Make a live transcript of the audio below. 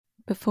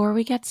Before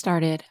we get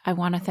started, I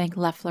want to thank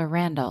Leffler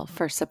Randall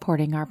for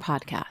supporting our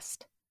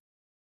podcast.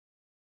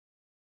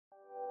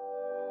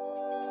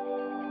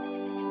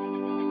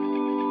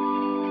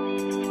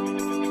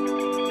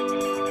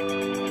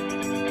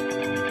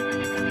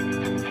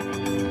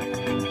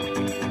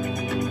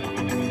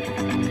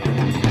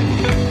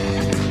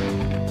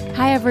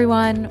 Hi,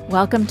 everyone.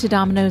 Welcome to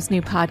Domino's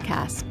new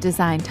podcast,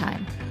 Design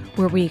Time,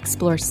 where we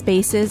explore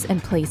spaces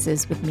and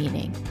places with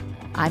meaning.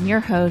 I'm your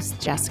host,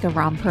 Jessica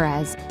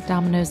Ram-Perez,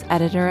 Domino's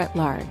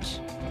editor-at-large.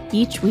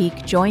 Each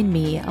week, join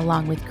me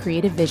along with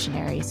creative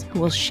visionaries who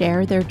will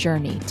share their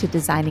journey to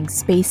designing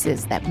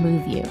spaces that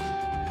move you.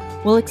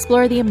 We'll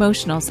explore the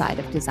emotional side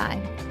of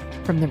design,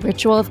 from the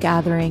ritual of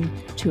gathering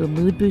to a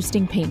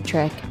mood-boosting paint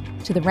trick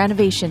to the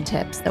renovation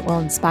tips that will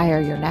inspire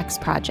your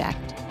next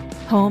project.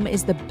 Home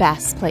is the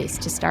best place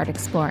to start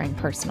exploring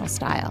personal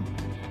style.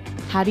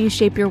 How do you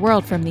shape your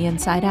world from the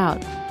inside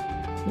out?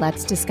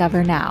 Let's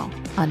discover now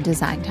on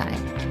Design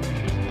Time.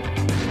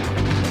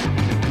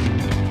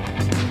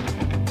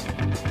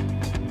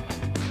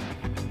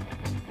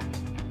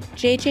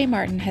 JJ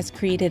Martin has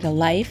created a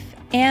life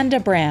and a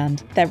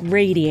brand that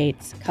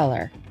radiates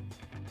color.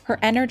 Her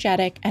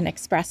energetic and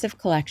expressive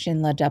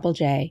collection,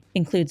 DoubleJ,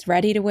 includes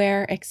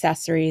ready-to-wear,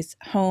 accessories,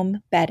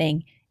 home,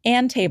 bedding,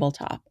 and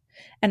tabletop,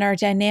 and are a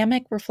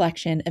dynamic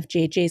reflection of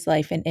JJ's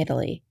life in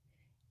Italy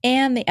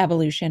and the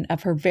evolution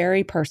of her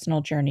very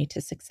personal journey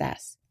to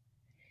success.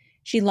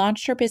 She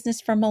launched her business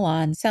from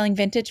Milan, selling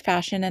vintage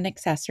fashion and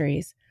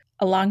accessories,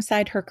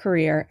 alongside her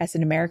career as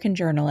an American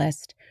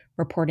journalist,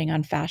 reporting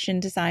on fashion,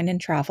 design, and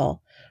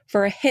travel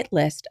for a hit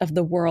list of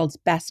the world's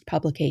best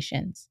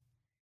publications.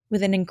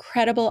 With an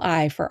incredible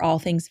eye for all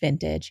things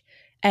vintage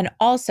and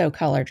also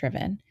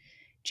color-driven,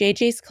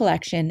 JJ's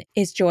collection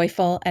is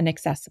joyful and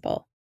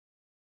accessible.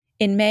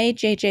 In May,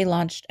 JJ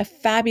launched a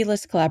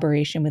fabulous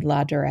collaboration with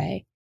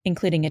Ladurée,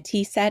 including a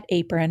tea set,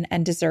 apron,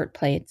 and dessert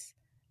plates,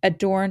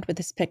 adorned with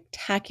a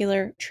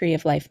spectacular Tree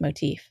of Life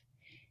motif,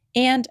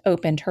 and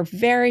opened her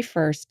very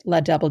first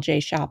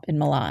DoubleJ shop in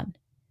Milan.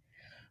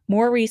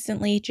 More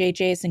recently,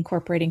 JJ is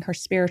incorporating her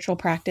spiritual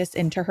practice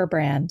into her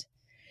brand,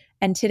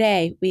 and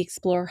today we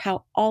explore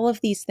how all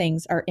of these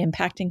things are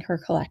impacting her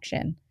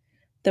collection,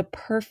 the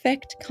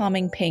perfect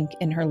calming pink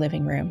in her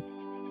living room,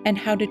 and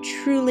how to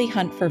truly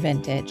hunt for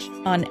vintage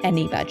on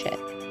any budget.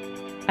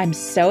 I'm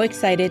so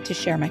excited to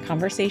share my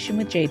conversation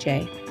with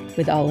JJ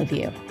with all of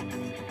you.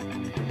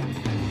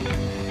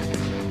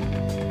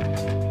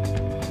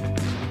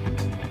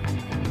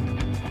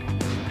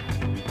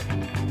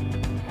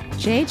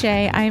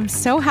 JJ, I am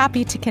so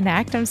happy to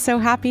connect. I'm so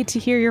happy to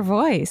hear your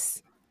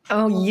voice.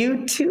 Oh,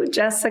 you too,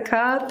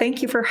 Jessica.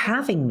 Thank you for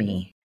having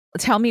me.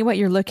 Tell me what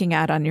you're looking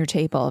at on your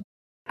table.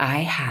 I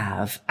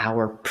have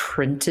our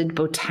printed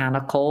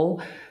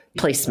botanical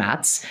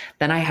placemats.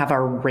 Then I have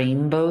our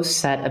rainbow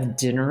set of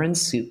dinner and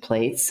soup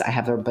plates. I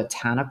have our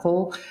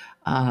botanical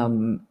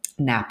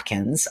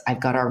napkins. I've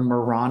got our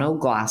Murano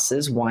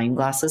glasses, wine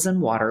glasses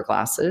and water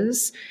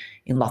glasses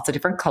in lots of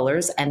different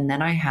colors. And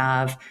then I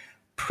have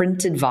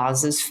printed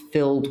vases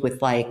filled with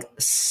like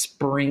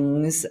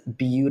spring's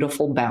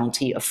beautiful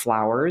bounty of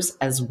flowers,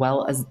 as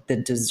well as the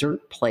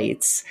dessert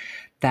plates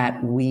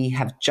that we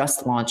have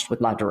just launched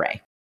with Ladurée.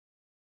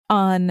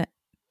 On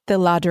the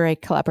Ladurée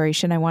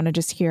collaboration, I want to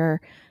just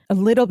hear a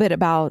little bit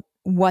about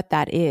what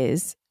that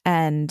is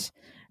and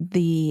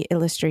the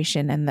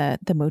illustration and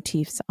the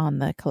motifs on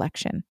the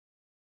collection.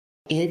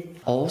 It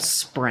all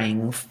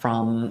sprang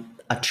from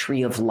a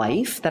Tree of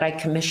Life that I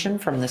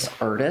commissioned from this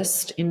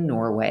artist in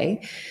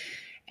Norway.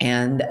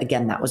 And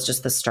again, that was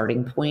just the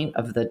starting point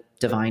of the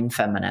divine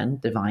feminine,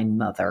 divine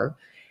mother.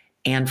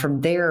 And from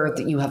there,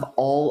 you have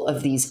all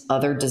of these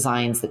other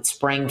designs that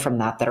sprang from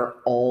that are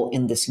all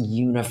in this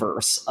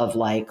universe of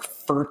like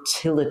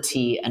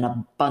fertility and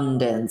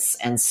abundance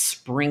and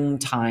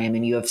springtime.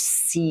 And you have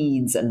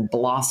seeds and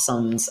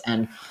blossoms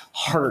and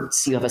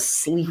hearts. You have a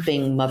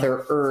sleeping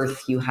Mother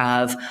Earth. You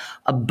have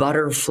a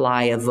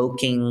butterfly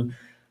evoking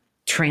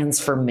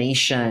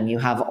transformation. You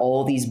have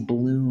all these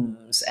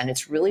blooms, and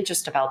it's really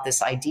just about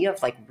this idea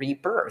of like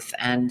rebirth.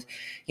 And,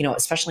 you know,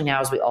 especially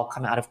now as we all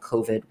come out of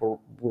COVID, we're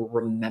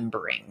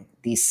remembering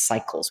these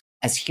cycles.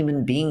 As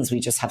human beings, we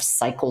just have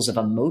cycles of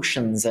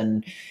emotions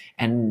and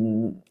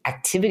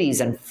activities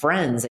and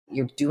friends.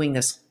 You're doing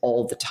this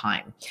all the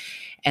time.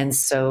 And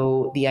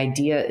so the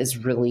idea is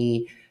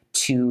really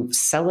to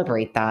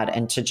celebrate that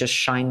and to just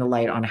shine the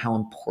light on how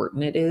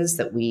important it is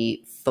that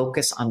we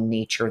focus on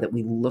nature, that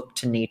we look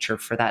to nature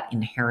for that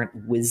inherent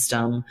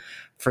wisdom,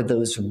 for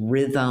those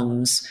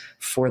rhythms,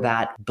 for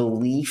that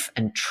belief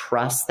and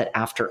trust that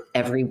after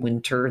every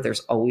winter,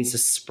 there's always a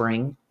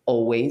spring,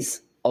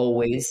 always,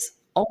 always,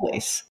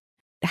 always.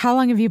 How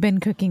long have you been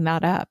cooking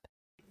that up?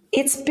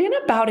 It's been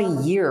about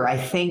a year, I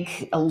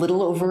think a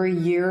little over a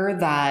year,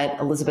 that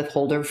Elizabeth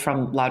Holder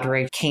from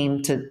Ladurée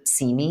came to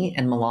see me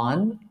in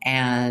Milan.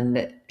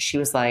 And she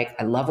was like,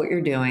 I love what you're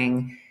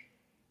doing.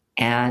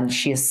 And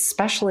she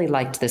especially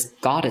liked this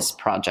goddess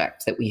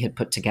project that we had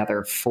put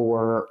together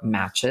for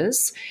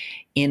matches,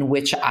 in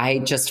which I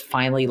just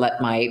finally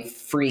let my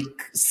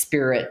freak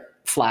spirit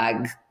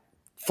flag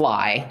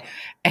fly,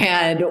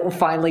 and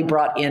finally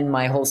brought in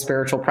my whole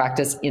spiritual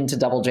practice into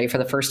DoubleJ for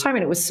the first time.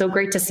 And it was so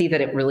great to see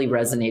that it really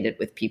resonated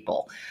with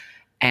people.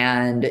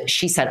 And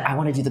she said, I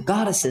want to do the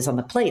goddesses on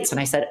the plates. And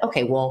I said,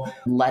 okay, well,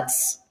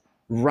 let's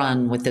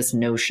run with this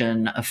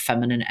notion of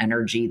feminine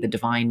energy, the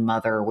divine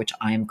mother, which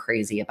I'm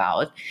crazy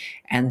about.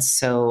 And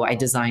so I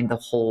designed the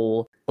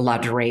whole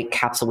Ladurée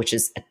capsule, which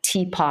is a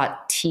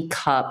teapot,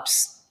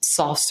 teacups,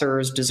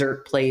 saucers,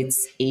 dessert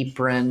plates,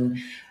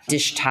 apron,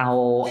 dish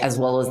towel, as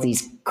well as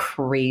these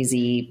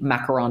crazy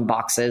macaron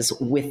boxes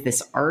with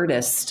this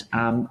artist,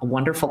 a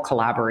wonderful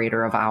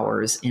collaborator of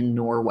ours in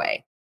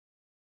Norway.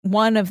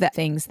 One of the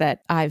things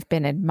that I've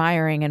been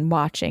admiring and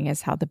watching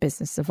is how the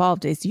business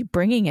evolved is you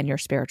bringing in your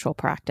spiritual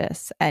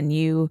practice and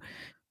you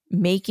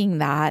making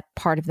that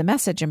part of the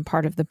message and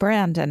part of the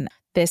brand. And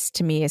this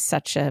to me is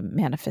such a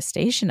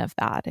manifestation of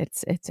that.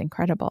 It's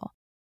incredible.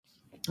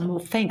 Well,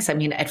 thanks. I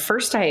mean, at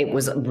first I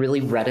was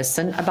really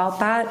reticent about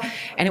that.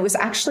 And it was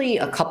actually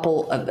a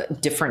couple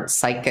of different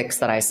psychics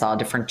that I saw,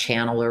 different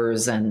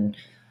channelers and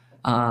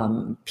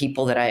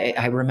people that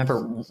I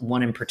remember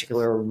one in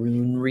particular, a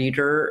rune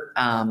reader,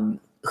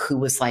 who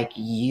was like,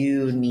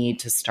 you need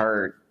to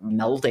start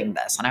melding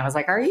this. And I was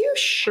like, are you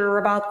sure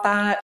about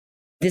that?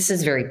 This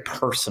is very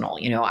personal.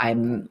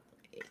 I'm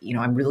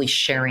really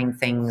sharing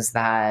things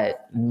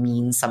that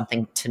mean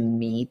something to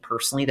me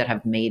personally, that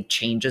have made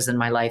changes in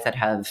my life, that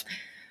have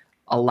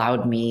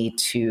allowed me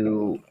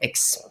to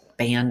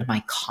expand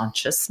my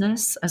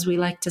consciousness, as we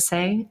like to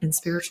say in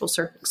spiritual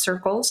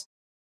circles.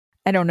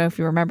 I don't know if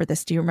you remember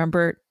this. Do you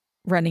remember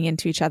running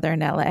into each other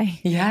in LA?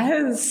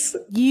 Yes.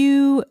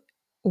 You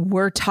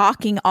were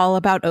talking all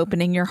about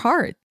opening your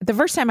heart. The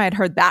first time I'd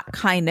heard that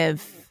kind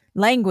of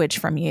language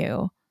from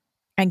you,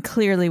 and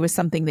clearly was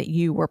something that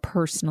you were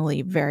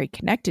personally very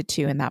connected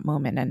to in that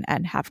moment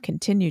and have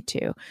continued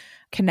to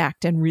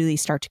connect and really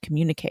start to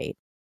communicate.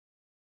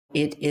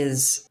 It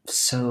is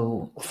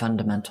so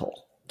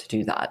fundamental to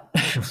do that.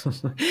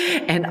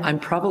 And I'm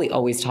probably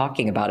always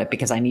talking about it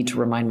because I need to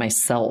remind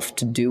myself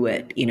to do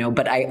it,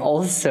 but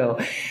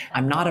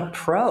I'm not a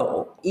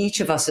pro. Each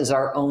of us is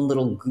our own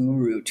little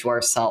guru to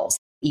ourselves.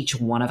 Each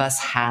one of us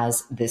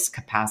has this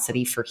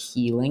capacity for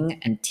healing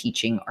and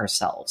teaching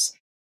ourselves.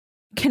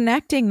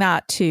 Connecting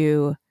that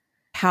to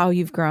how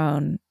you've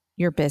grown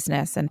your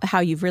business and how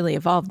you've really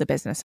evolved the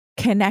business,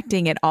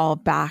 connecting it all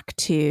back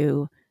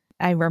to,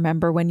 I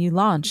remember when you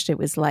launched, it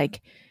was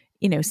like,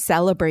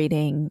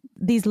 celebrating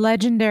these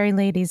legendary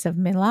ladies of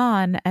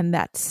Milan and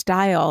that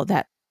style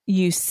that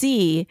you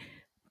see.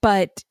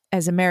 But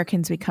as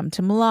Americans, we come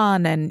to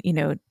Milan and,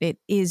 it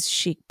is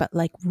chic, but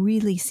like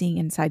really seeing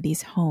inside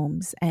these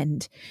homes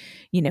and,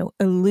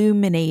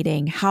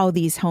 illuminating how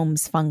these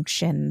homes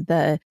function,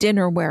 the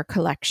dinnerware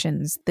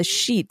collections, the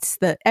sheets,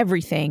 the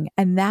everything.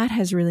 And that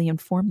has really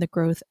informed the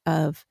growth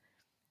of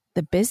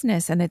the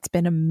business. And it's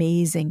been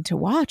amazing to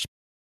watch.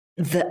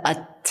 The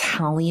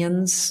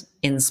Italians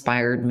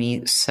inspired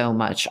me so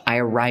much. I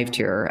arrived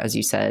here, as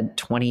you said,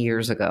 20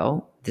 years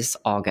ago, this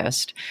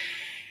August.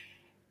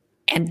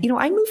 And,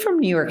 I moved from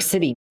New York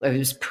City.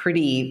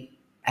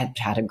 I'd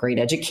had a great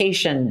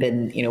education,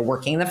 been,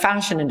 working in the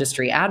fashion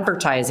industry.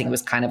 Advertising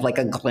was kind of like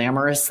a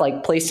glamorous,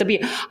 place to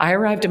be. I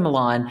arrived in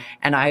Milan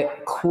and I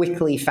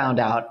quickly found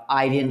out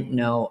I didn't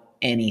know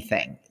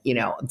anything,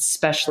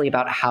 especially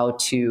about how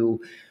to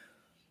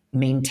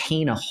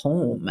maintain a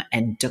home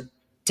and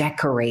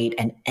decorate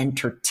and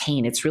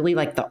entertain. It's really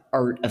like the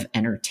art of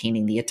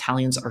entertaining. The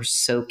Italians are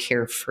so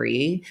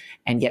carefree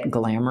and yet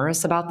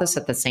glamorous about this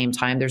at the same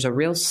time. There's a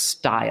real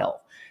style.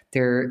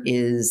 There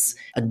is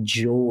a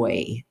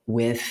joy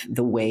with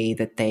the way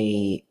that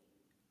they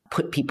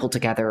put people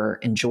together,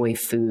 enjoy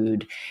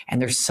food,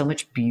 and there's so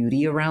much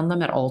beauty around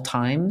them at all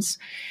times.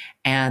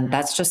 And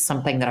that's just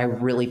something that I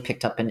really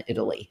picked up in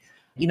Italy.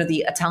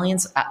 The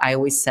Italians, I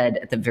always said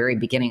at the very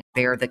beginning,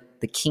 they're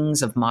the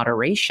kings of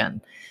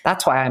moderation.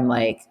 That's why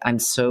I'm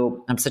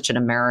such an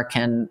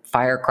American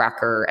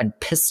firecracker and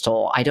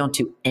pistol. I don't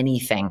do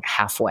anything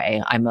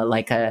halfway. I'm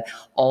a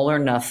all or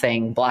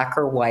nothing, black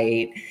or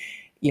white.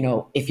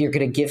 If you're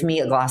going to give me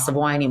a glass of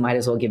wine, you might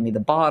as well give me the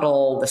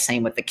bottle. The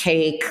same with the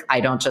cake.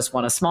 I don't just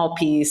want a small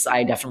piece.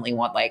 I definitely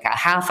want a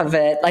half of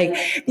it.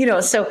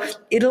 So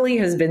Italy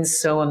has been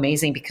so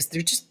amazing because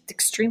they're just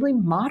extremely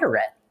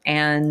moderate.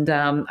 And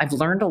I've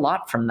learned a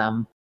lot from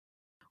them.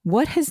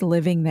 What has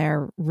living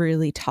there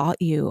really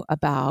taught you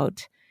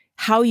about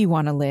how you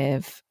want to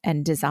live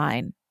and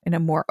design in a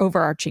more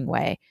overarching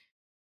way?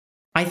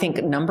 I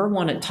think number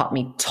one, it taught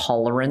me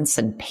tolerance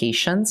and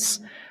patience,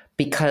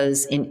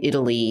 because in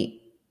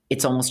Italy,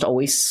 it's almost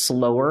always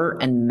slower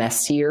and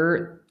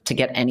messier to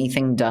get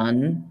anything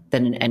done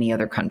than in any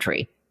other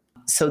country.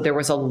 So there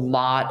was a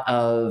lot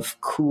of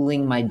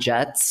cooling my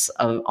jets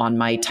on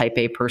my type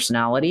A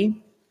personality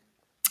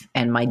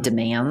and my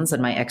demands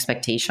and my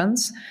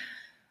expectations.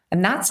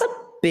 And that's a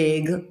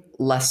big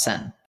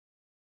lesson.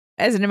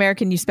 As an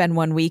American, you spend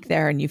 1 week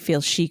there and you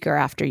feel chicer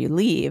after you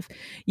leave.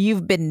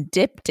 You've been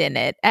dipped in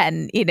it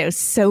and,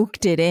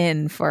 soaked it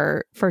in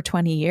for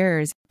 20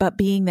 years. But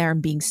being there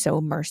and being so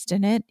immersed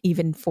in it,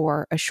 even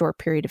for a short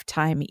period of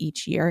time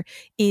each year,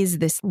 is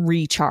this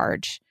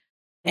recharge.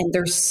 And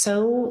they're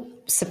so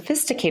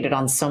sophisticated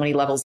on so many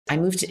levels. I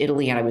moved to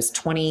Italy and I was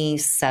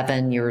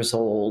 27 years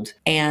old.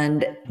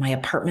 And my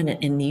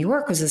apartment in New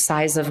York was the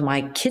size of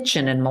my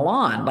kitchen in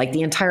Milan, like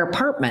the entire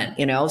apartment,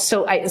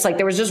 So it's like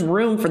there was just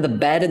room for the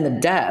bed and the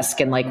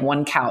desk and like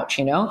one couch,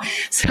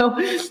 So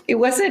it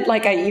wasn't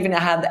like I even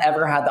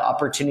ever had the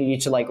opportunity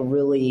to like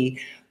really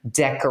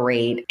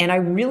decorate. And I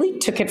really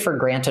took it for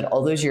granted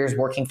all those years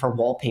working for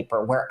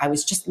wallpaper, where I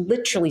was just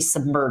literally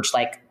submerged,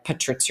 like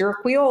Patrizio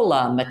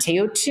Urquiola,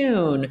 Matteo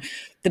Toon,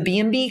 the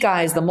B&B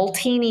guys, the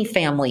Molteni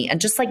family, and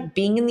just like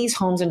being in these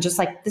homes and just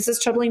like, this is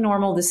totally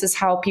normal. This is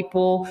how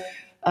people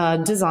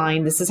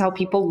design. This is how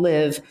people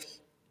live.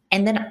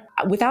 And then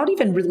without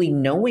even really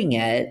knowing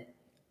it,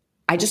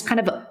 I just kind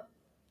of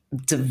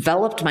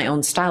developed my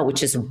own style,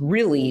 which is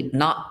really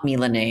not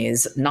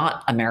Milanese,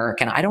 not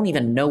American. I don't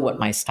even know what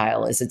my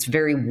style is. It's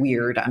very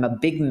weird. I'm a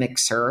big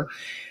mixer,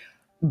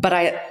 but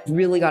I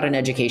really got an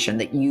education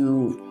that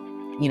you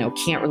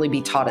can't really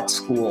be taught at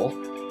school,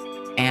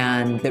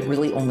 and that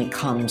really only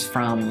comes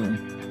from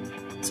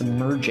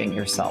submerging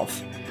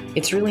yourself.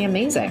 It's really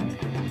amazing.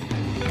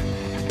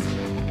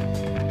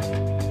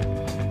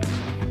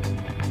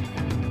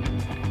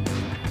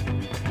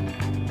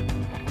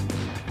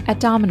 At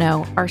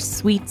Domino, our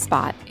sweet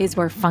spot is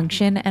where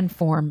function and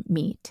form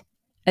meet.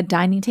 A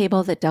dining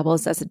table that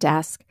doubles as a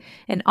desk,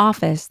 an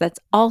office that's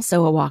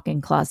also a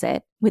walk-in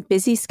closet. With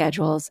busy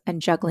schedules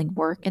and juggling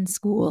work and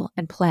school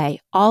and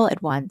play all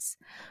at once,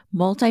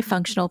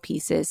 multifunctional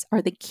pieces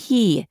are the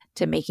key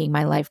to making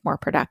my life more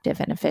productive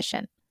and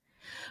efficient.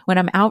 When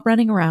I'm out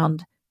running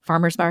around,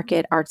 farmer's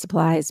market, art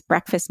supplies,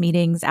 breakfast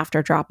meetings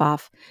after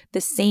drop-off,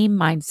 the same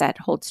mindset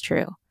holds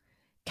true.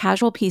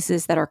 Casual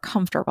pieces that are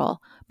comfortable,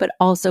 but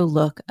also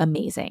look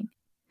amazing.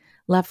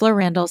 Loeffler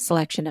Randall's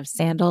selection of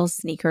sandals,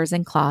 sneakers,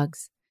 and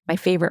clogs, my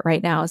favorite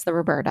right now is the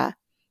Roberta,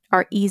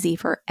 are easy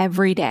for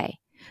every day,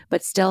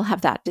 but still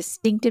have that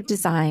distinctive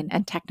design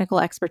and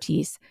technical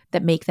expertise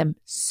that make them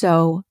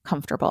so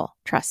comfortable,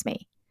 trust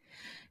me.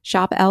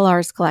 Shop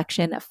LR's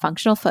collection of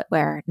functional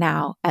footwear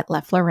now at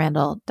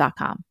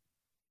loefflerrandall.com.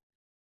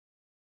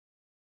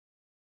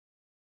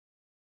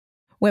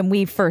 When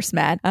we first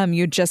met,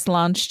 you just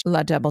launched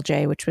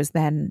DoubleJ, which was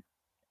then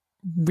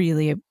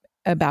really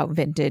about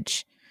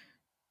vintage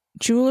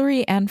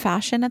jewelry and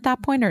fashion at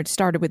that point, or it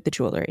started with the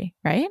jewelry,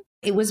 right?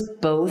 It was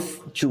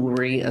both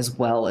jewelry as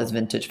well as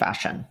vintage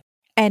fashion.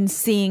 And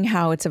seeing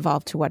how it's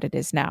evolved to what it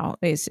is now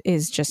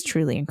is just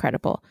truly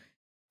incredible.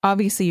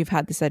 Obviously, you've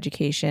had this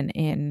education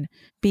in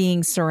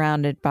being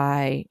surrounded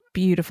by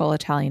beautiful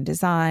Italian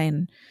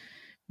design,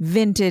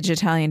 vintage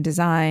Italian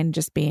design,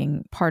 just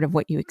being part of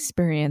what you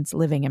experience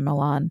living in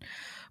Milan.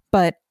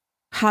 But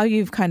how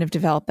you've kind of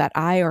developed that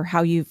eye, or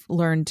how you've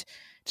learned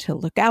to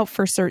look out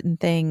for certain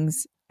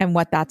things and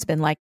what that's been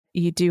like.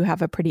 You do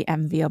have a pretty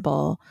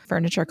enviable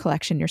furniture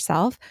collection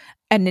yourself,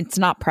 and it's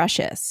not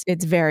precious.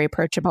 It's very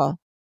approachable.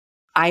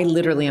 I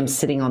literally am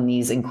sitting on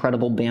these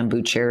incredible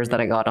bamboo chairs that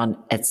I got on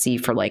Etsy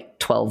for like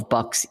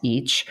 $12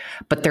 each,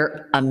 but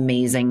they're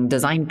amazing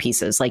design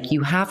pieces. Like,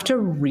 you have to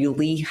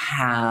really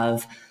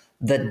have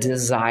the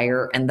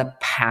desire and the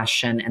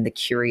passion and the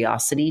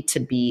curiosity to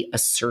be a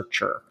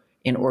searcher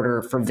in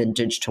order for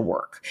vintage to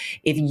work.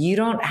 If you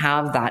don't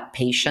have that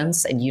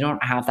patience and you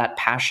don't have that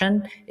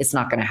passion, it's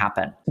not going to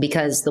happen.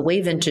 Because the way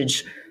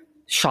vintage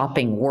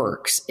shopping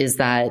works is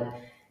that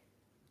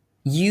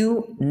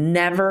you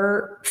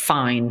never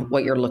find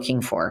what you're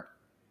looking for.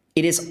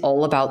 It is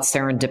all about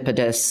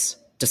serendipitous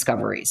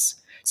discoveries.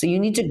 So you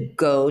need to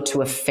go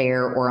to a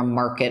fair or a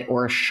market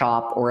or a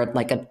shop or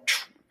like a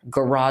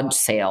garage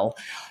sale,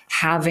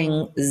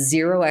 having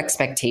zero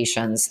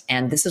expectations.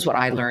 And this is what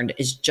I learned,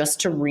 is just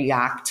to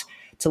react,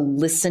 to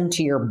listen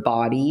to your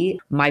body.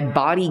 My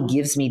body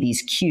gives me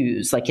these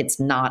cues. Like, it's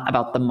not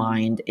about the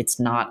mind. It's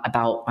not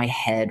about my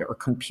head or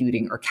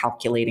computing or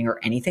calculating or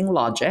anything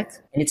logic.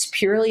 And it's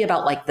purely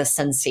about like the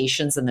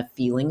sensations and the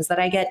feelings that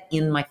I get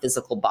in my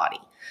physical body.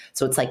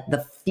 So it's like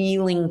the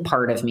feeling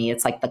part of me.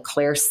 It's like the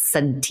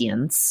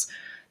clairsentience,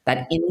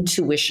 that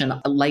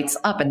intuition lights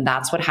up. And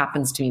that's what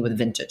happens to me with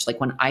vintage. Like,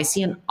 when I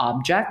see an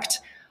object,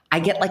 I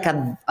get like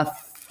a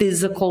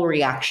physical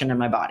reaction in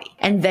my body.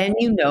 And then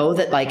you know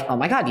that, like, oh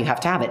my God, you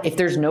have to have it. If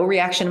there's no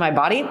reaction in my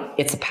body,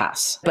 it's a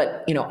pass.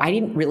 But, I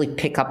didn't really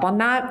pick up on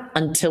that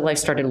until I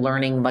started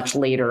learning much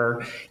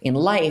later in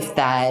life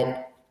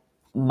that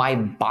my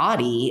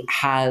body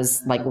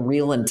has like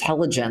real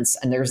intelligence,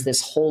 and there's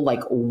this whole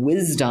like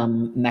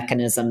wisdom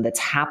mechanism that's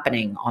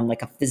happening on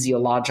like a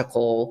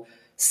physiological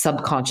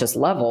subconscious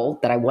level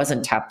that I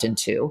wasn't tapped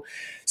into.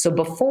 So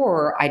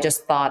before, I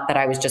just thought that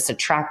I was just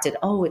attracted.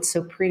 Oh, it's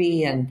so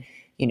pretty. And,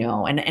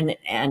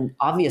 and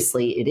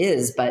obviously it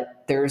is,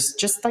 but there's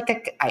just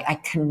like I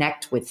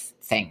connect with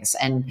things.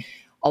 And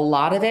a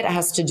lot of it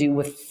has to do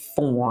with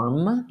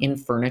form in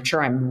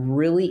furniture. I'm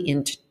really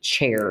into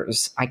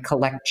chairs. I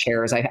collect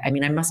chairs. I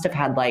mean, I must have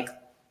had like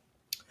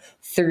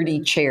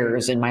 30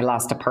 chairs in my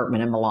last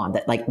apartment in Milan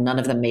that like none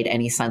of them made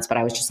any sense, but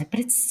I was just like, but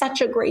it's such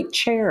a great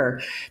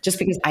chair, just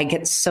because I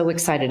get so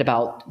excited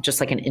about just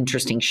like an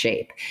interesting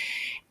shape.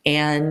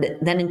 And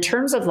then in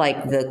terms of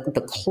like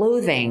the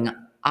clothing,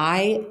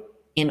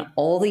 in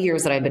all the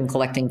years that I've been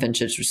collecting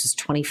vintage, which is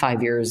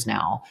 25 years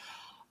now,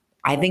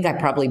 I think I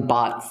probably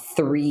bought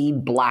 3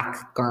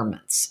 black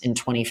garments in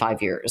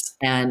 25 years,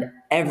 and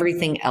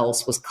everything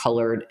else was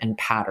colored and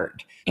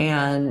patterned.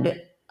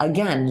 And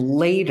again,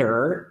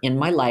 later in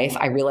my life,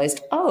 I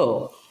realized,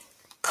 oh,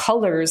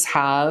 colors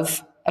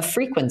have a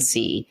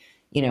frequency.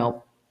 You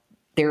know,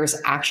 there's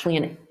actually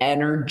an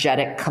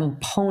energetic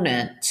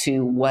component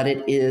to what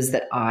it is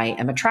that I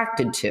am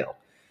attracted to.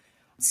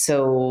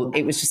 So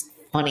it was just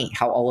funny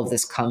how all of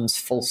this comes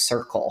full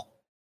circle.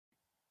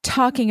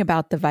 Talking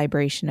about the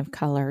vibration of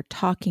color,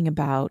 talking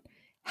about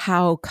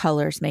how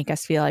colors make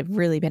us feel. I've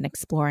really been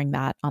exploring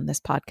that on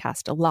this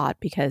podcast a lot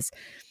because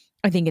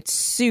I think it's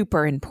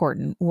super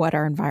important what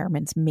our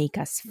environments make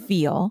us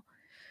feel.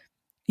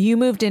 You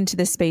moved into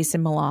this space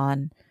in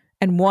Milan,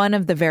 and one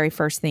of the very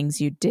first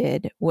things you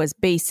did was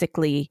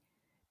basically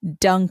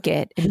dunk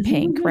it in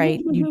pink,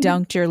 right? You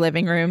dunked your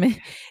living room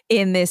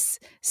in this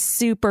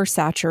super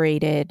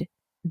saturated,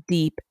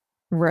 deep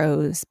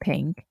rose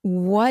pink.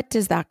 What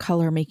does that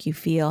color make you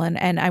feel?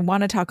 And I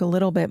want to talk a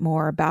little bit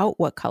more about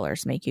what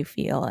colors make you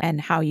feel and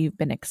how you've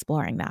been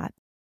exploring that.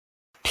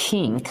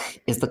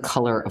 Pink is the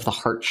color of the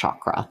heart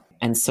chakra,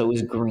 and so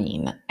is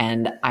green.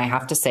 And I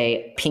have to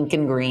say, pink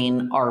and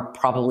green are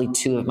probably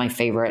 2 of my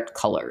favorite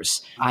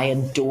colors. I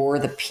adore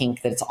the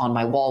pink that's on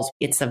my walls.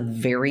 It's a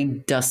very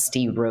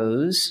dusty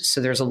rose, so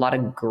there's a lot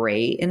of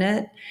gray in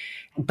it,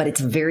 but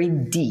it's very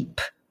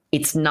deep.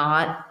 It's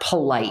not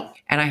polite.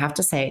 And I have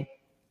to say,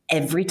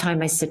 every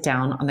time I sit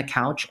down on the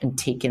couch and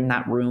take in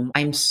that room,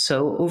 I'm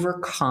so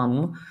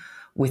overcome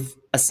with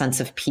a sense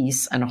of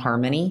peace and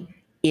harmony.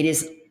 It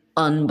is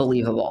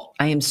unbelievable.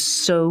 I am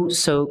so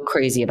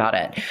crazy about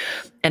it.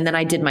 And then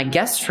I did my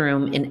guest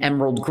room in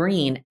emerald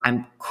green.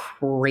 I'm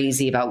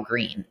crazy about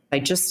green. I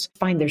just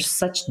find there's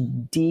such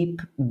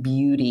deep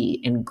beauty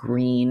in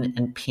green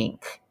and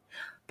pink.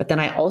 But then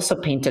I also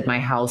painted my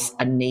house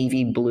a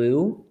navy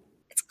blue.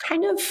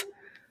 It's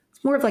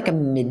more of like a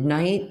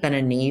midnight than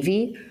a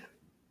navy.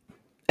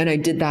 And I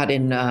did that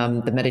in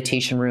the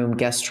meditation room,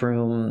 guest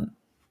room,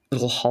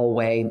 little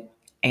hallway.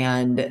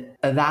 And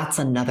that's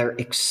another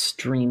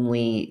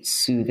extremely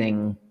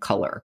soothing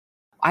color.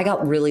 I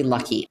got really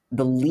lucky.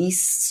 The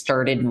lease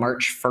started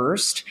March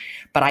 1st,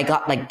 but I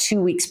got like 2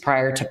 weeks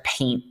prior to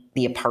paint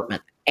the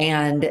apartment.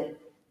 And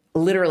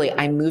literally,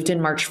 I moved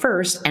in March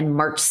 1st, and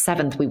March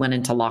 7th, we went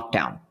into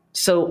lockdown.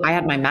 So I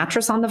had my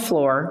mattress on the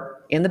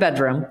floor in the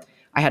bedroom.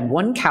 I had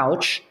one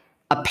couch,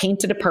 a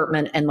painted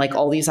apartment, and like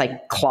all these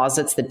like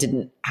closets that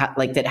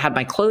that had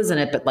my clothes in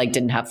it, but like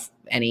didn't have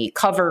any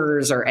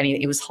covers or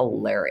any. It was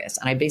hilarious.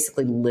 And I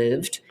basically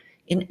lived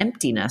in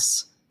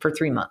emptiness for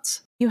 3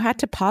 months. You had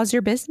to pause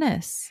your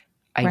business.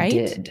 I right?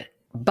 did.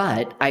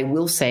 But I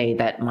will say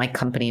that my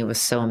company was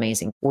so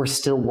amazing. We're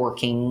still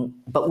working,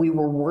 but we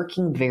were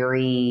working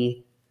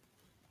very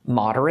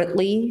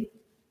moderately.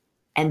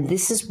 And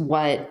this is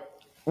what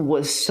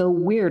was so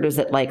weird, is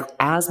that like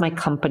as my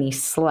company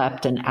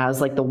slept and as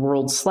like the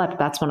world slept,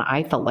 that's when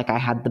I felt like I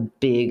had the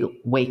big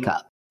wake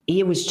up.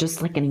 It was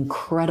just like an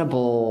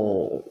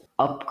incredible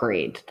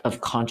upgrade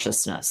of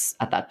consciousness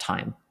at that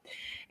time.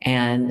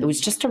 And it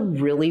was just a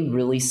really,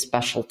 really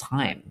special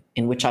time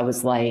in which I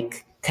was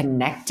like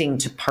connecting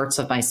to parts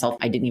of myself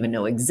I didn't even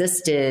know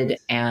existed.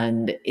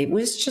 And it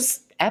was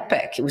just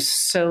epic. It was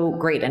so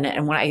great.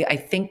 And when I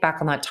think back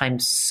on that time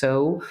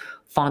so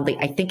fondly,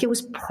 I think it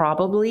was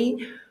probably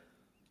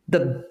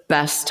the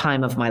best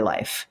time of my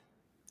life,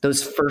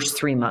 those first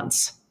 3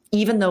 months.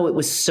 Even though it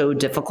was so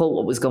difficult,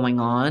 what was going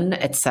on,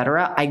 et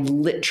cetera, I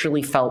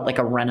literally felt like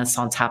a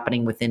renaissance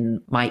happening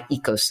within my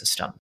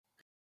ecosystem.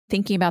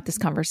 Thinking about this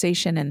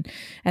conversation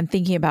and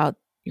thinking about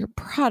your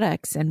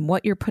products and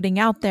what you're putting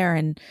out there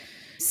and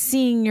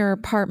seeing your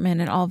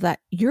apartment and all of that,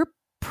 your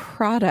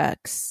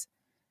products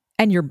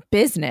and your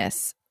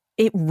business,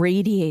 it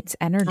radiates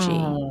energy.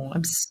 Oh,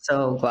 I'm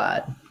so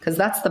glad, because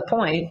that's the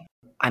point.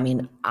 I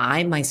mean,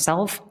 I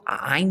myself,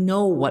 I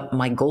know what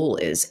my goal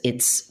is.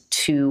 It's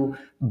to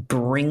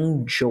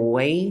bring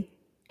joy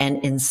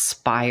and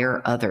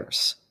inspire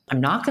others. I'm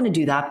not going to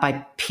do that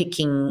by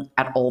picking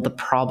at all the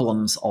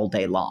problems all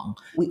day long.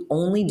 We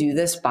only do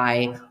this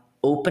by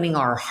opening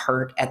our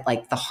heart at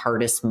like the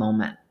hardest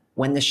moment,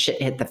 when the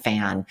shit hit the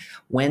fan,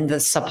 when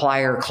the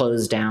supplier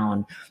closed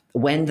down,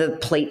 when the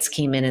plates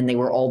came in and they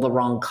were all the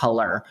wrong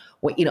color.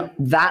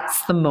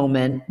 That's the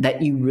moment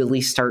that you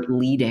really start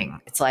leading.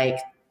 It's like,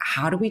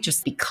 how do we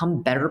just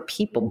become better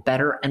people,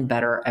 better and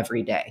better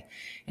every day?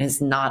 And it's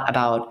not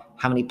about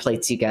how many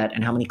plates you get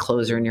and how many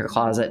clothes are in your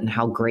closet and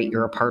how great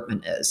your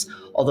apartment is.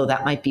 Although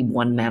that might be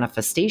one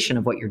manifestation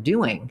of what you're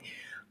doing,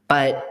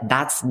 but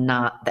that's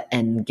not the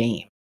end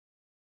game.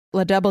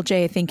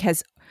 DoubleJ, I think,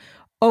 has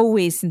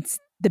always, since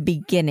the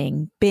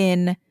beginning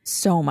been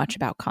so much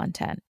about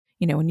content.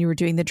 You know, when you were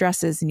doing the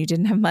dresses and you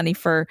didn't have money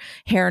for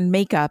hair and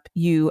makeup,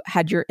 you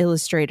had your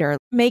illustrator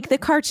make the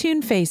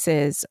cartoon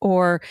faces,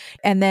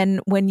 and then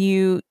when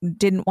you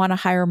didn't want to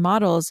hire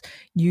models,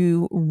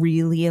 you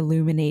really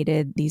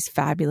illuminated these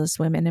fabulous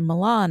women in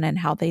Milan and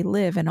how they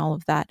live and all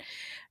of that.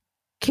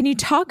 Can you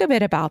talk a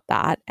bit about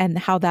that and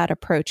how that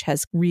approach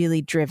has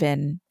really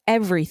driven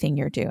everything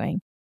you're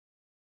doing?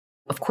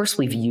 Of course,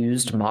 we've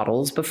used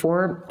models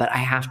before, but I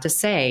have to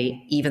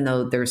say, even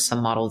though there's some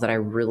models that I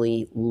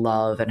really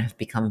love and have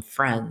become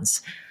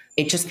friends,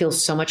 it just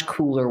feels so much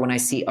cooler when I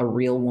see a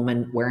real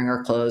woman wearing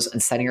her clothes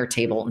and setting her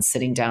table and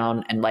sitting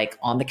down and like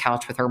on the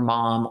couch with her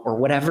mom or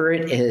whatever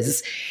it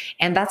is.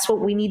 And that's what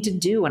we need to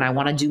do. And I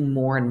want to do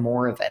more and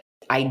more of it.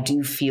 I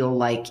do feel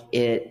like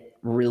it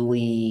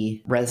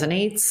really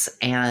resonates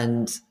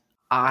and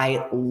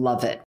I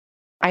love it.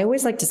 I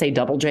always like to say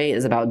DoubleJ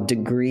is about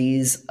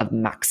degrees of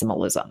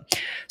maximalism.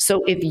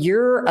 So if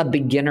you're a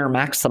beginner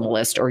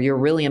maximalist or you're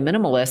really a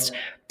minimalist,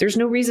 there's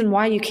no reason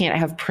why you can't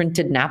have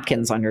printed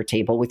napkins on your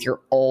table with your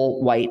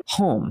all white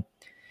home.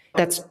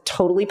 That's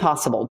totally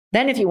possible.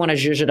 Then if you want to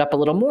zhuzh it up a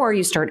little more,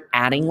 you start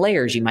adding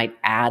layers. You might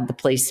add the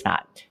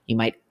placemat. You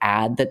might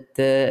add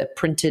the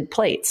printed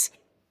plates.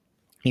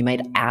 You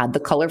might add the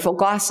colorful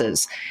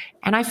glasses.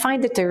 And I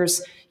find that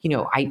there's,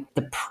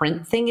 the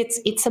print thing,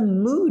 it's a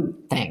mood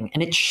thing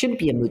and it should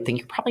be a mood thing.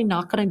 You're probably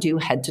not going to do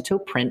head to toe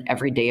print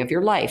every day of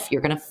your life.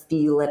 You're going to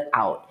feel it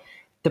out.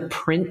 The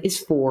print is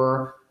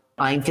for,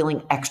 I'm feeling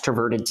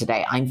extroverted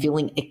today. I'm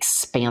feeling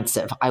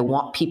expansive. I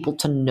want people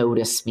to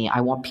notice me. I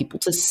want people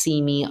to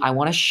see me. I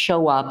want to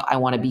show up. I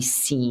want to be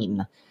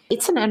seen.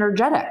 It's an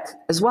energetic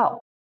as well.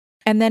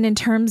 And then in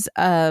terms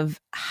of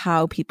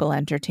how people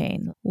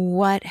entertain,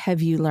 what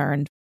have you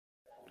learned?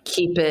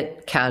 Keep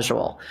it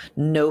casual.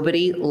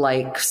 Nobody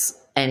likes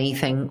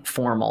anything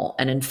formal.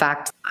 And in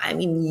fact,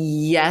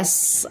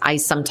 yes, I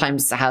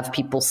sometimes have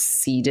people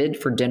seated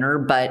for dinner,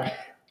 but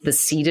the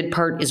seated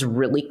part is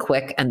really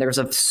quick and there's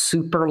a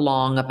super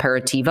long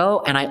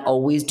aperitivo. And I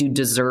always do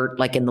dessert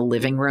like in the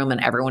living room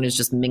and everyone is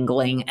just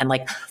mingling. And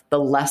like the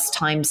less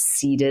time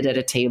seated at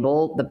a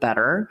table, the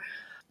better.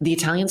 The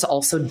Italians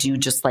also do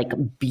just like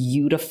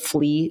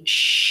beautifully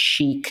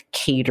chic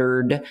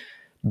catered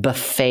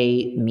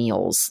buffet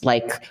meals,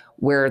 like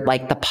where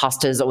like the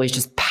pasta is always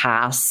just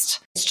passed.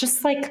 It's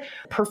just like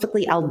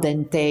perfectly al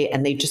dente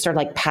and they just are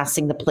like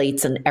passing the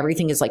plates and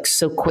everything is like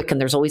so quick.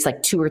 And there's always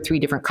like 2 or 3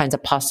 different kinds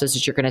of pastas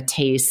that you're going to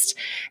taste.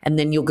 And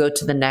then you'll go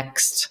to the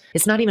next,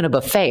 it's not even a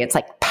buffet. It's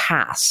like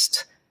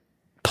passed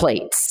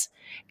plates.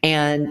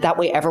 And that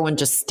way everyone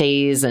just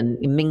stays and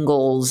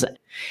mingles.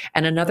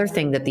 And another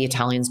thing that the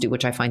Italians do,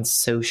 which I find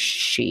so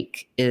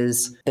chic,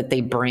 is that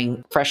they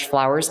bring fresh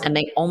flowers and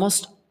they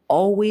almost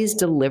always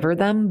deliver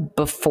them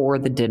before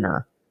the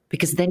dinner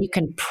because then you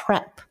can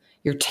prep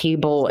your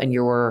table and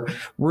your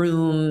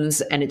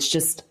rooms. And it's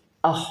just,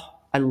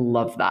 I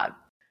love that.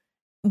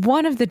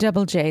 One of the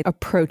DoubleJ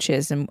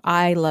approaches, and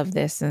I love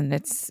this, and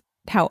it's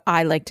how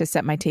I like to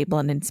set my table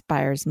and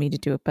inspires me to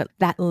do it, but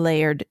that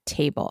layered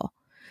table.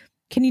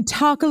 Can you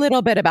talk a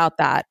little bit about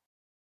that?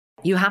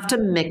 You have to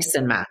mix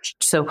and match.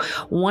 So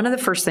one of the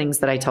first things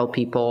that I tell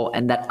people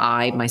and that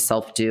I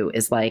myself do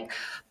is like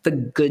the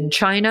good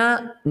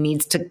china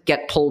needs to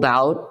get pulled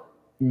out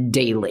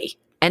daily.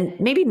 And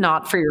maybe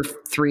not for your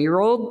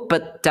 3-year-old,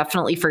 but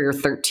definitely for your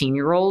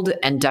 13-year-old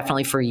and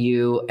definitely for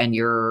you and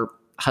your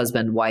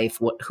husband, wife,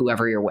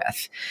 whoever you're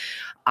with.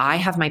 I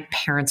have my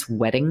parents'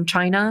 wedding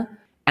china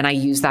and I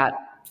use that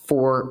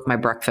for my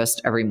breakfast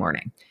every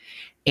morning.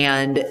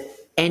 And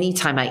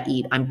anytime I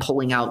eat, I'm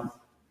pulling out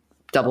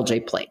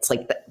DoubleJ plates.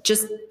 Like,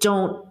 just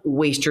don't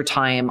waste your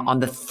time on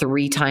the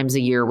 3 times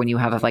a year when you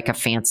have like a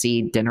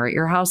fancy dinner at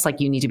your house. Like,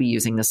 you need to be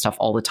using this stuff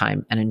all the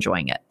time and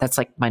enjoying it. That's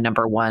like my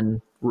number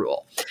one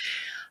rule.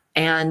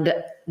 And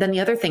then the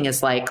other thing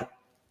is like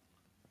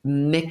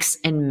mix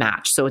and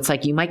match. So it's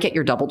like you might get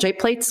your DoubleJ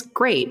plates.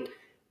 Great.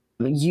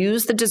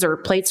 Use the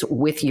dessert plates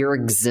with your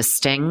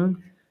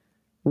existing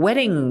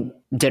wedding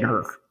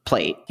dinner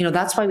plate.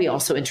 That's why we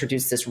also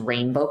introduced this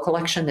rainbow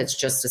collection that's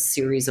just a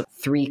series of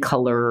 3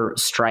 color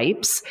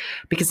stripes,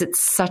 because it's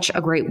such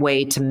a great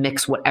way to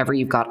mix whatever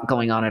you've got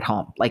going on at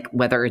home. Like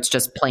whether it's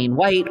just plain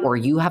white or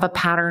you have a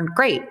pattern,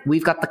 great.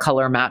 We've got the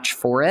color match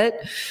for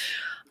it.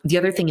 The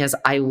other thing is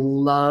I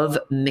love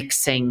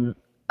mixing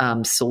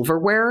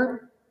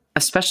silverware,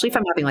 especially if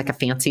I'm having like a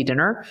fancy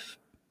dinner.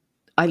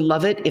 I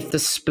love it if the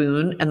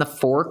spoon and the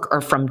fork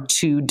are from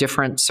 2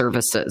 different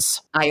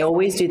services. I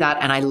always do that.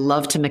 And I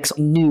love to mix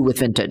new with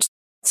vintage.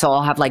 So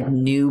I'll have like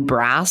new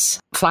brass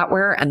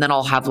flatware and then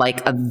I'll have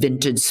like a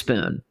vintage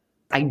spoon.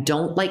 I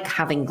don't like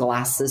having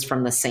glasses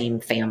from the same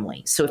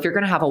family. So if you're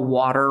going to have a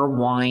water,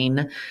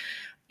 wine,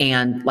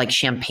 and like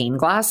champagne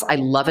glass, I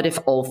love it if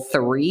all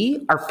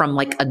 3 are from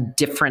like a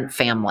different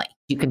family.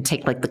 You can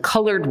take like the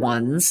colored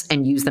ones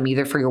and use them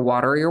either for your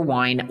water or your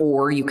wine,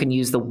 or you can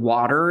use the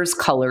water's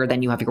color.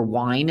 Then you have your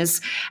wine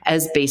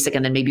as basic.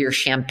 And then maybe your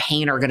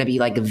champagne are going to be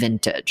like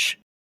vintage.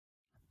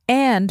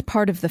 And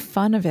part of the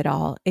fun of it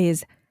all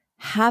is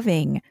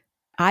having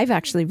I've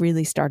actually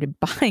really started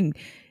buying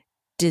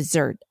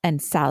dessert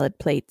and salad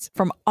plates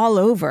from all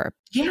over.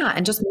 Yeah,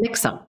 and just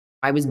mix them.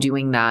 I was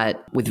doing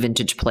that with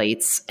vintage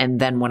plates. And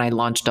then when I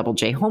launched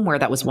DoubleJ Homeware,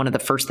 that was one of the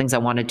first things I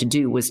wanted to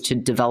do was to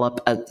develop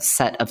a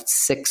set of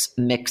 6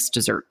 mixed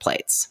dessert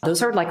plates.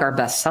 Those are like our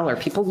best seller.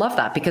 People love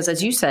that because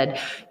as you said,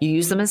 you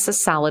use them as a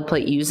salad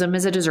plate, you use them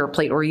as a dessert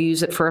plate, or you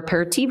use it for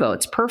aperitivo.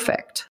 It's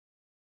perfect.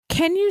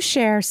 Can you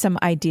share some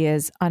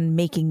ideas on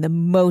making the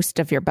most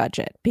of your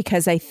budget?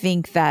 Because I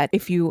think that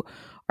if you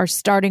are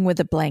starting with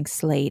a blank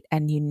slate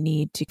and you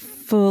need to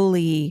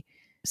fully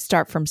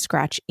start from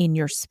scratch in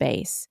your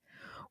space,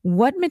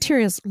 what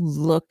materials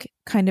look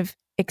kind of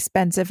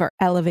expensive or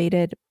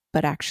elevated,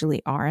 but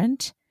actually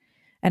aren't?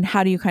 And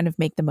how do you kind of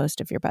make the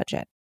most of your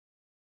budget?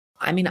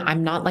 I mean,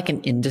 I'm not like an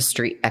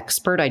industry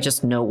expert. I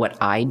just know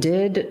what I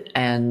did.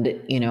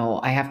 And,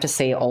 I have to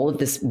say all of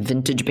this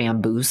vintage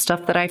bamboo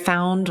stuff that I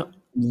found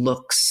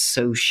looks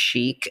so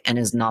chic and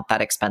is not that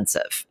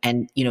expensive.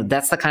 And,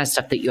 that's the kind of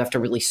stuff that you have to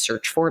really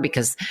search for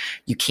because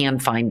you can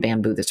find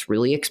bamboo that's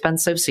really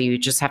expensive. So you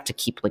just have to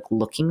keep like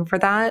looking for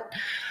that.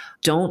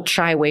 Don't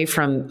shy away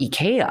from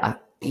IKEA.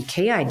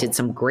 IKEA did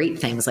some great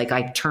things. Like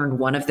I turned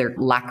one of their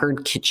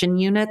lacquered kitchen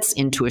units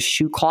into a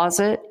shoe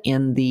closet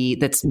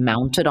that's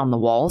mounted on the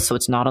wall. So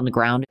it's not on the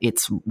ground,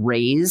 it's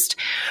raised.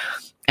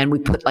 And we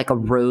put like a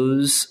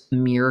rose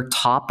mirror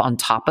top on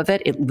top of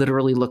it. It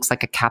literally looks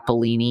like a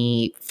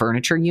Cappellini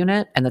furniture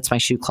unit. And that's my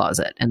shoe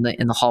closet in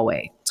the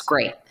hallway. It's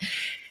great.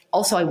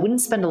 Also, I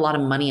wouldn't spend a lot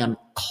of money on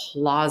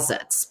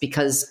closets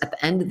because at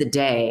the end of the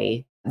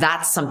day,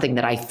 that's something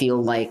that I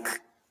feel like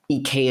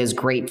IKEA is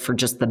great for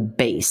just the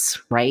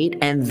base, right?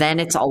 And then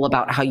it's all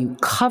about how you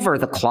cover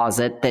the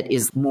closet that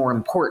is more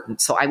important.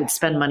 So I would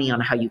spend money on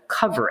how you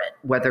cover it,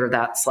 whether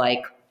that's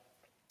like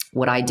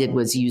what I did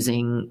was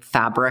using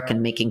fabric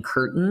and making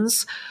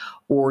curtains,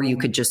 or you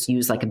could just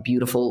use like a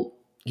beautiful,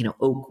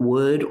 oak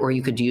wood, or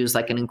you could use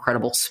like an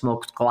incredible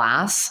smoked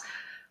glass.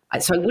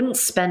 So I wouldn't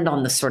spend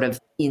on the sort of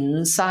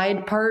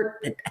inside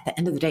part. At the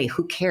end of the day,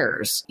 who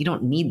cares? You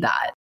don't need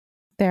that.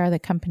 There are the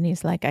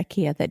companies like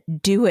IKEA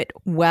that do it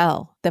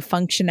well, the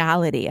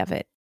functionality of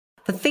it.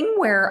 The thing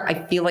where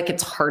I feel like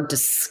it's hard to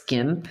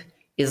skimp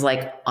is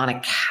like on a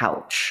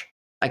couch.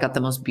 I got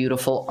the most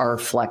beautiful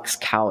Arflex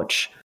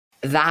couch.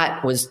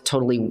 That was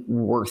totally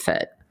worth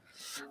it.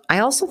 I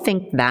also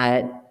think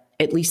that,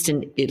 at least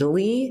in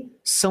Italy,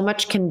 so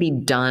much can be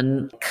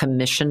done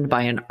commissioned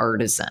by an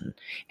artisan.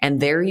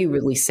 And there you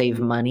really save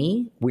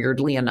money,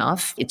 weirdly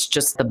enough. It's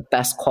just the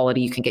best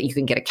quality you can get. You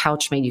can get a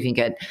couch made, you can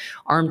get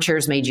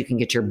armchairs made, you can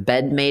get your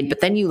bed made,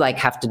 but then you like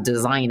have to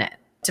design it.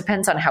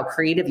 Depends on how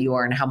creative you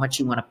are and how much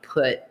you want to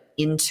put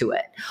into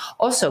it.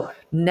 Also,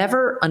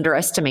 never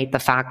underestimate the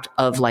fact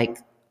of like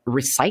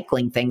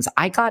recycling things.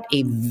 I got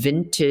a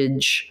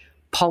vintage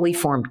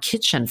polyform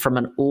kitchen from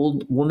an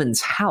old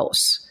woman's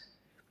house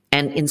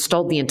and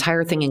installed the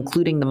entire thing,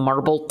 including the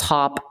marble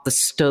top, the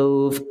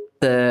stove,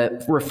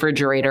 the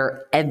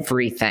refrigerator,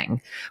 everything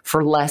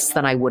for less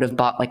than I would have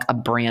bought like a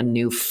brand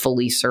new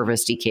fully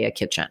serviced IKEA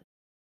kitchen.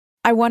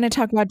 I want to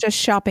talk about just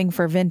shopping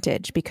for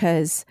vintage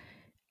because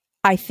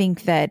I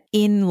think that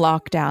in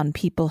lockdown,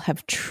 people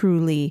have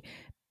truly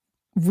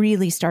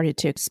really started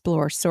to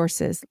explore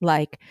sources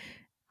like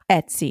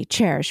Etsy,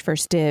 Cherish,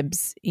 First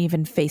Dibs,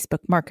 even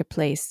Facebook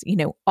Marketplace,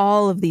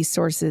 all of these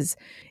sources,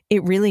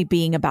 it really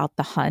being about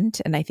the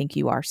hunt. And I think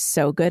you are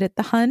so good at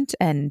the hunt.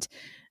 And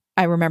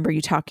I remember you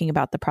talking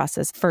about the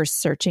process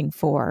first searching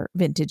for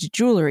vintage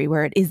jewelry,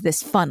 where it is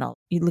this funnel.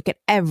 You look at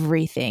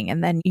everything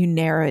and then you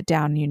narrow it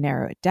down,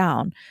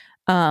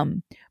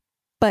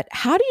 But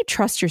how do you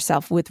trust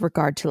yourself with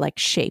regard to like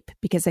shape?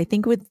 Because I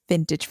think with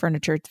vintage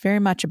furniture, it's very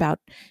much about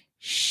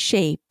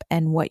shape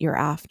and what you're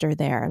after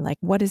there. Like,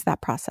 what is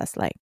that process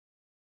like?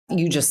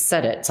 You just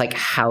said it. It's like,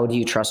 how do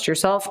you trust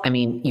yourself? I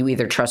mean, you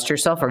either trust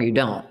yourself or you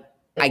don't.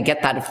 I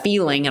get that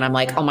feeling and I'm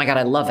like, oh my God,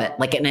 I love it.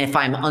 Like, and if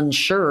I'm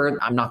unsure,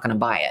 I'm not going to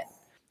buy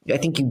it. I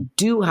think you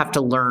do have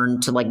to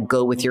learn to like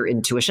go with your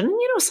intuition.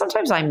 And,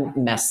 sometimes I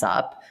mess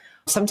up.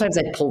 Sometimes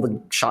I pull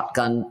the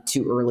shotgun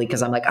too early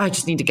because I'm like, I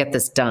just need to get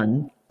this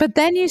done. But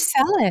then you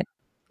sell it.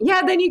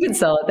 Yeah, then you can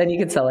sell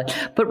it.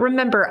 But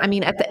remember, I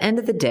mean, at the end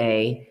of the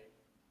day,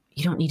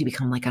 you don't need to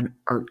become like an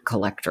art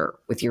collector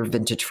with your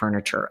vintage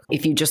furniture.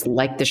 If you just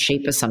like the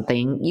shape of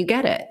something, you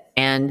get it.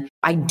 And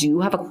I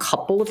do have a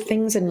couple of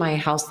things in my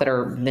house that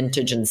are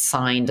vintage and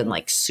signed and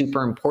like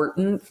super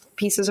important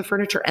pieces of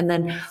furniture. And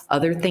then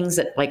other things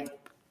that like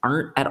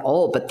aren't at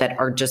all, but that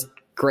are just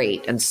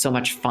great and so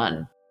much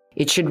fun.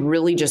 It should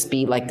really just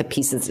be like the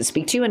pieces that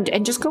speak to you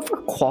and just go for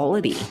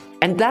quality.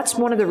 And that's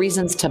one of the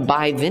reasons to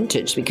buy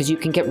vintage, because you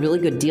can get really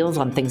good deals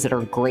on things that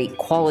are great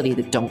quality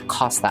that don't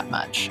cost that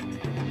much.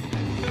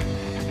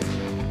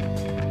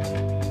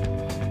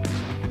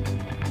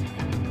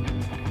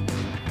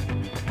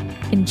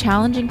 In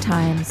challenging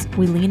times,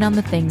 we lean on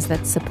the things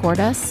that support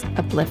us,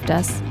 uplift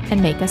us,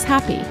 and make us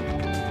happy.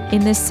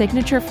 In this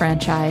signature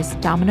franchise,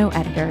 Domino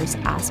editors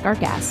ask our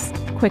guests,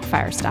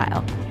 quickfire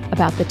style,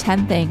 about the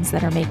 10 things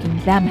that are making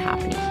them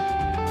happy,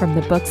 from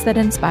the books that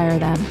inspire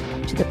them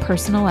to the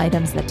personal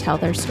items that tell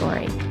their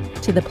story,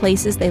 to the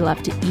places they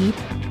love to eat,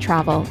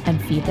 travel,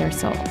 and feed their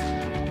soul.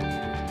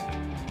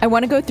 I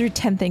want to go through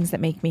 10 things that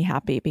make me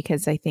happy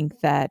because I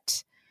think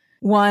that,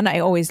 one, I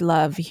always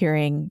love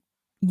hearing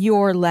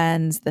your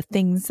lens, the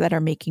things that are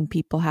making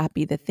people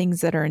happy, the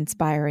things that are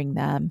inspiring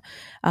them,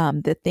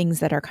 the things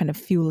that are kind of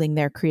fueling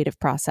their creative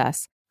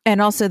process.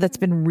 And also that's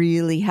been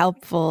really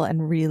helpful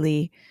and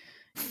really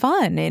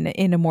fun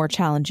in a more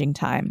challenging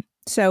time.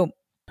 So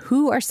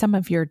who are some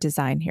of your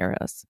design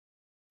heroes?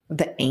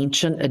 The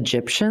ancient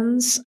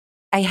Egyptians.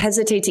 I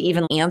hesitate to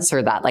even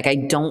answer that. Like, I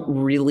don't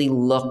really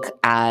look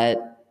at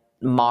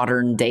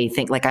modern day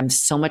things. Like, I'm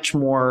so much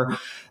more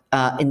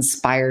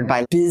inspired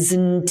by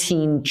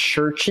Byzantine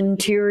church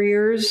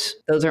interiors.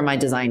 Those are my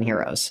design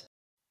heroes.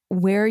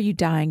 Where are you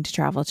dying to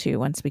travel to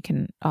once we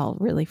can all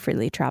really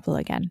freely travel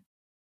again?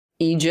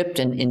 Egypt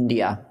and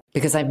India,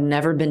 because I've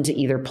never been to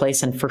either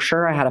place. And for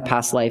sure, I had a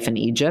past life in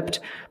Egypt,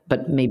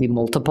 but maybe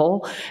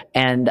multiple.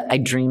 And I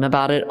dream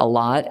about it a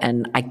lot.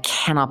 And I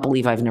cannot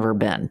believe I've never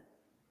been.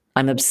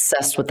 I'm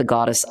obsessed with the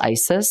goddess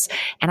Isis.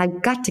 And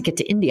I've got to get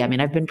to India. I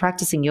mean, I've been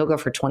practicing yoga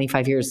for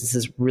 25 years. This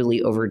is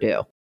really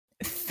overdue.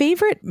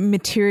 Favorite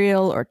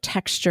material or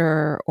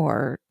texture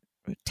or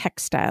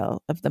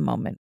textile of the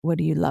moment? What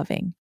are you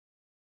loving?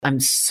 I'm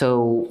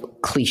so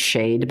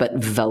cliched, but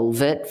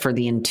velvet for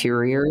the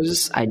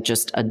interiors, I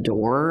just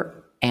adore.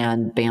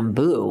 And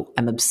bamboo,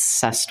 I'm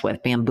obsessed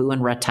with bamboo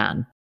and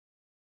rattan.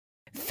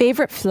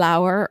 Favorite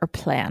flower or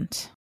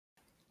plant?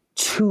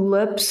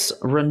 Tulips,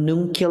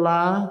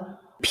 ranuncula,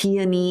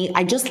 peony.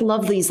 I just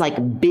love these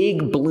like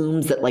big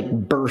blooms that like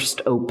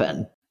burst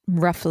open.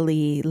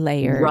 Roughly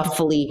layered.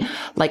 Roughly,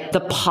 like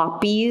the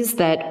poppies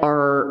that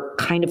are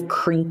kind of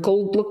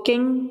crinkled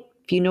looking,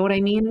 if you know what I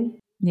mean.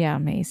 Yeah,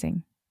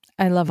 amazing.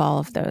 I love all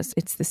of those.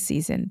 It's the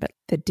season, but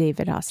the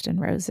David Austin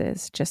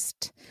roses,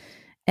 just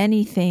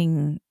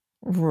anything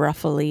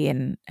ruffly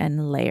and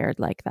layered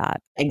like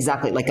that.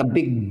 Exactly, like a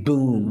big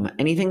boom.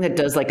 Anything that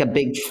does like a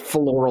big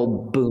floral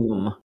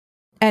boom.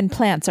 And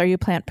plants. Are you a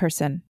plant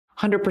person?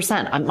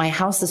 100%. My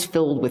house is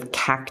filled with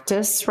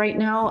cactus right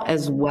now,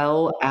 as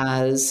well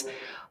as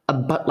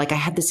like I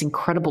had this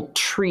incredible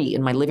tree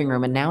in my living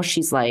room, and now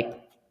she's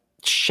like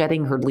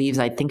shedding her leaves.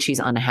 I think she's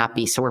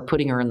unhappy. So we're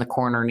putting her in the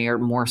corner near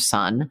more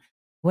sun.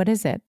 What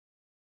is it?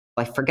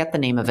 I forget the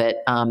name of it.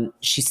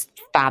 She's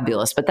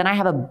fabulous. But then I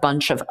have a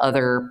bunch of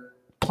other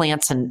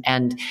plants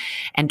and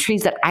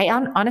trees that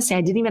honestly,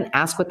 I didn't even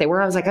ask what they were.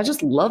 I was like, I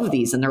just love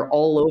these, and they're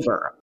all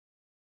over.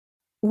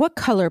 What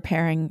color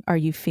pairing are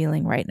you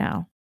feeling right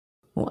now?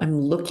 Well,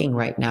 I'm looking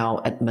right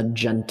now at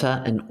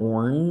magenta and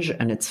orange,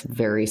 and it's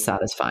very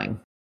satisfying.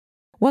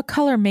 What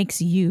color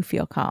makes you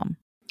feel calm?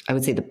 I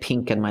would say the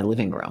pink in my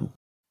living room.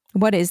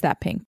 What is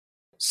that pink?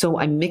 So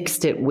I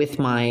mixed it with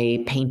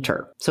my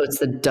painter. So it's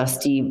the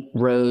Dusty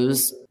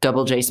Rose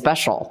DoubleJ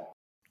Special.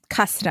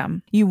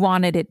 Custom. You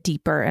wanted it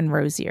deeper and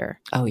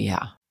rosier. Oh,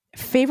 yeah.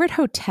 Favorite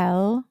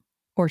hotel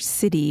or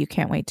city you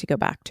can't wait to go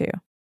back to?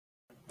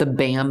 The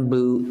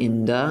Bamboo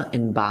Inda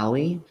in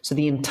Bali. So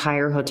the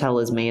entire hotel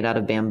is made out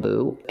of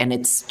bamboo, and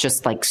it's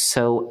just like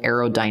so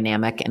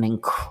aerodynamic and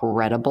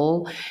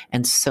incredible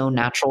and so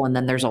natural. And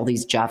then there's all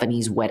these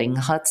Javanese wedding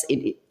huts.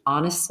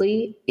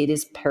 Honestly, it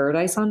is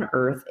paradise on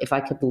earth. If I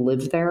could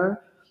live there,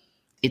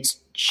 it's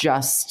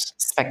just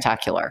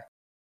spectacular.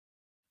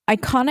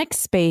 Iconic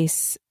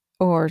space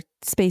or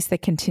space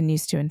that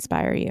continues to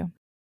inspire you?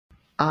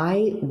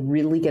 I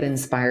really get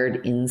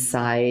inspired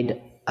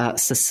inside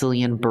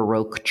Sicilian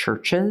Baroque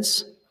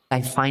churches.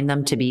 I find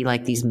them to be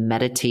like these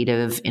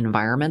meditative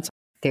environments.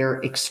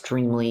 They're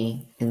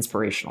extremely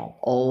inspirational.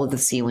 All of the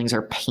ceilings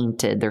are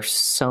painted. There's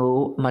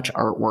so much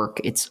artwork.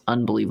 It's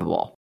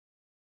unbelievable.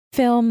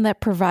 Film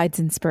that provides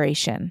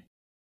inspiration.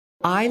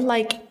 I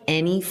like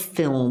any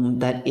film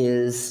that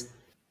is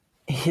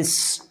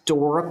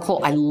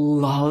historical. I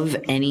love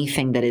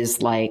anything that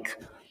is like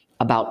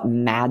about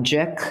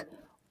magic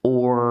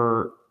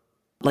or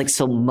like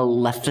so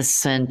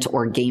Maleficent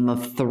or Game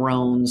of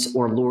Thrones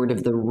or Lord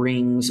of the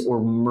Rings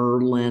or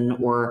Merlin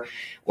or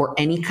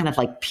any kind of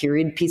like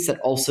period piece that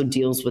also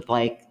deals with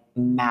like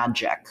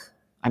magic.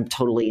 I'm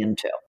totally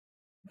into.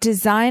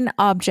 Design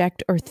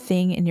object or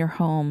thing in your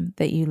home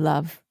that you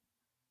love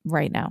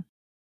right now.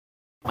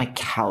 My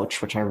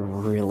couch, which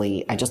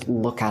I just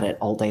look at it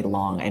all day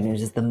long, and it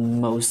is the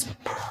most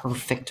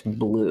perfect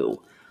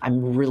blue.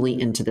 I'm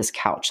really into this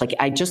couch. Like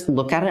I just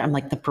look at it, I'm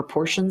like, the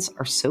proportions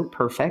are so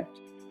perfect.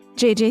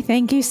 JJ,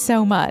 thank you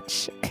so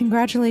much.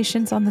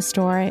 Congratulations on the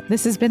store.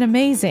 This has been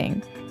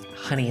amazing.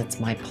 Honey, it's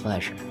my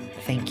pleasure.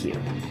 Thank you.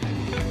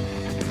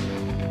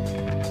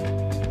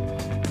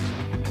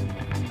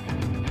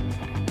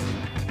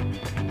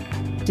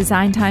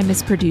 Design Time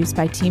is produced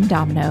by Team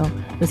Domino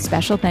with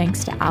special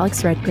thanks to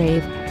Alex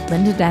Redgrave,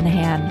 Linda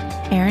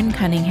Denahan, Aaron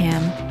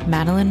Cunningham,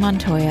 Madeline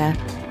Montoya,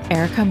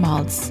 Erica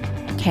Maltz,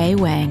 Kay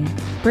Wang,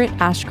 Britt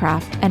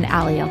Ashcraft, and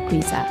Ali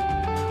Alquiza.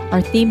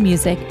 Our theme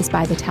music is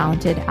by the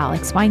talented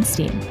Alex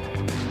Weinstein.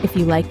 If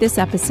you like this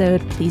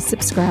episode, please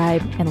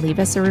subscribe and leave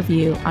us a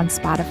review on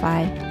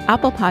Spotify,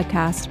 Apple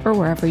Podcasts, or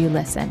wherever you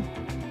listen.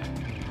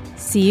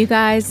 See you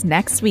guys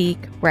next week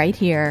right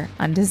here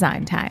on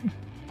Design Time.